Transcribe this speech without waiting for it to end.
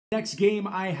Next game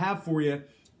I have for you,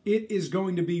 it is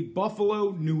going to be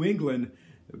Buffalo, New England.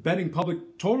 The betting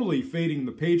public totally fading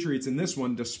the Patriots in this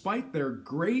one, despite their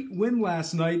great win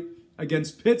last night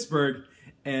against Pittsburgh.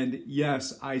 And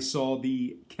yes, I saw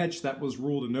the catch that was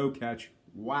ruled a no catch.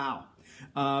 Wow.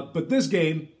 But this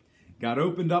game got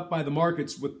opened up by the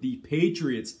markets with the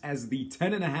Patriots as the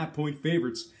 10.5-point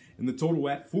favorites and the total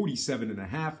at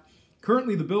 47.5.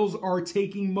 Currently, the Bills are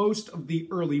taking most of the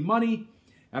early money.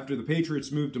 After the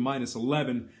Patriots moved to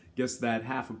 -11, guess that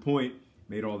half a point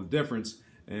made all the difference.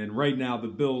 And right now, the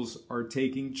Bills are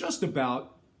taking just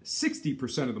about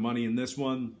 60% of the money in this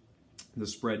one. The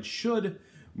spread should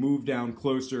move down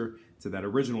closer to that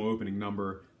original opening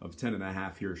number of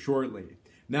 10.5 here shortly.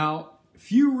 Now,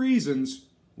 few reasons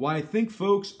why I think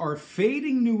folks are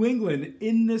fading New England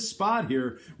in this spot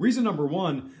here. Reason number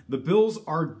one, the Bills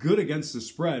are good against the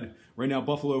spread. Right now,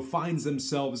 Buffalo finds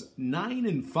themselves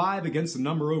 9-5 against the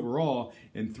number overall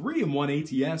and 3-1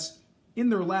 ATS in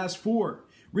their last 4.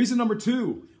 Reason number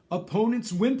two,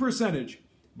 opponents' win percentage.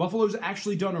 Buffalo's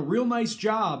actually done a real nice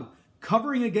job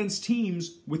covering against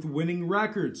teams with winning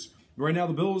records. Right now,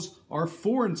 the Bills are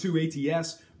 4-2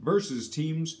 ATS versus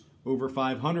teams over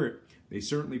 500. They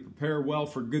certainly prepare well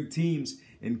for good teams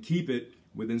and keep it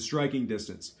within striking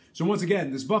distance. So once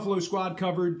again, this Buffalo squad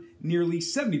covered nearly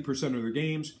 70% of their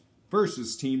games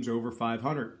versus teams over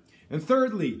 500. And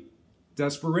thirdly,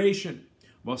 desperation.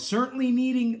 While certainly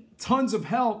needing tons of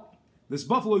help, this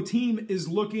Buffalo team is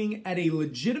looking at a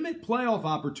legitimate playoff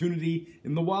opportunity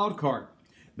in the wild card.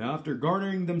 Now, after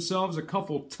garnering themselves a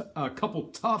couple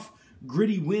tough,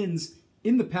 gritty wins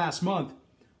in the past month,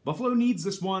 Buffalo needs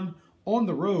this one on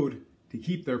the road to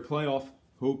keep their playoff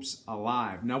hopes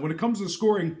alive. Now, when it comes to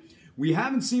scoring, we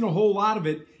haven't seen a whole lot of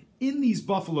it in these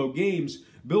Buffalo games.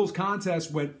 Bills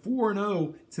contest went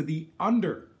 4-0 to the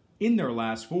under in their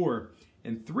last 4.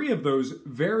 And 3 of those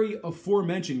very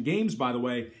aforementioned games, by the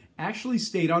way, actually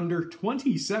stayed under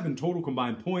 27 total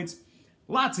combined points.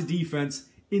 Lots of defense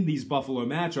in these Buffalo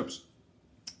matchups.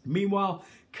 Meanwhile,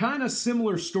 kind of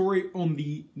similar story on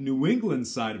the New England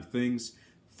side of things.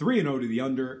 3-0 to the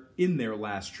under in their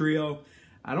last trio.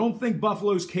 I don't think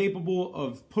Buffalo's capable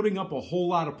of putting up a whole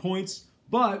lot of points,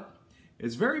 but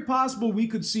it's very possible we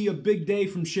could see a big day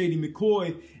from Shady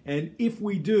McCoy, and if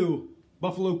we do,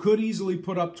 Buffalo could easily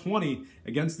put up 20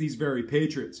 against these very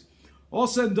Patriots. All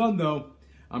said and done, though,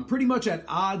 I'm pretty much at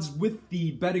odds with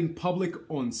the betting public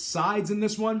on sides in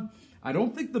this one. I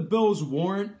don't think the Bills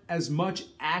warrant as much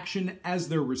action as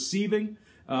they're receiving.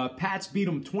 Pats beat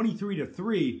them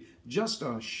 23-3 just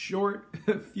a short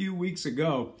few weeks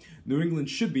ago. New England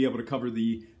should be able to cover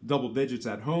the double digits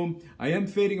at home. I am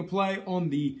fading a play on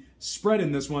the spread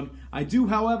in this one. I do,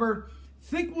 however,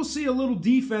 think we'll see a little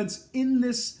defense in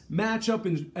this matchup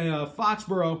in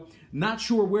Foxborough. Not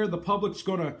sure where the public's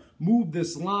going to move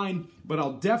this line, but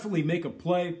I'll definitely make a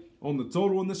play on the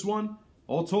total in this one.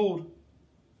 All told,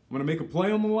 I'm going to make a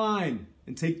play on the line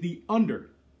and take the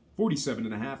under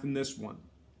 47.5 in this one.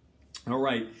 All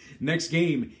right, next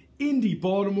game, Indy,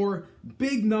 Baltimore.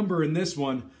 Big number in this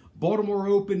one. Baltimore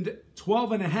opened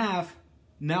 12.5,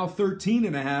 now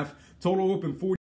 13.5. Total open 40.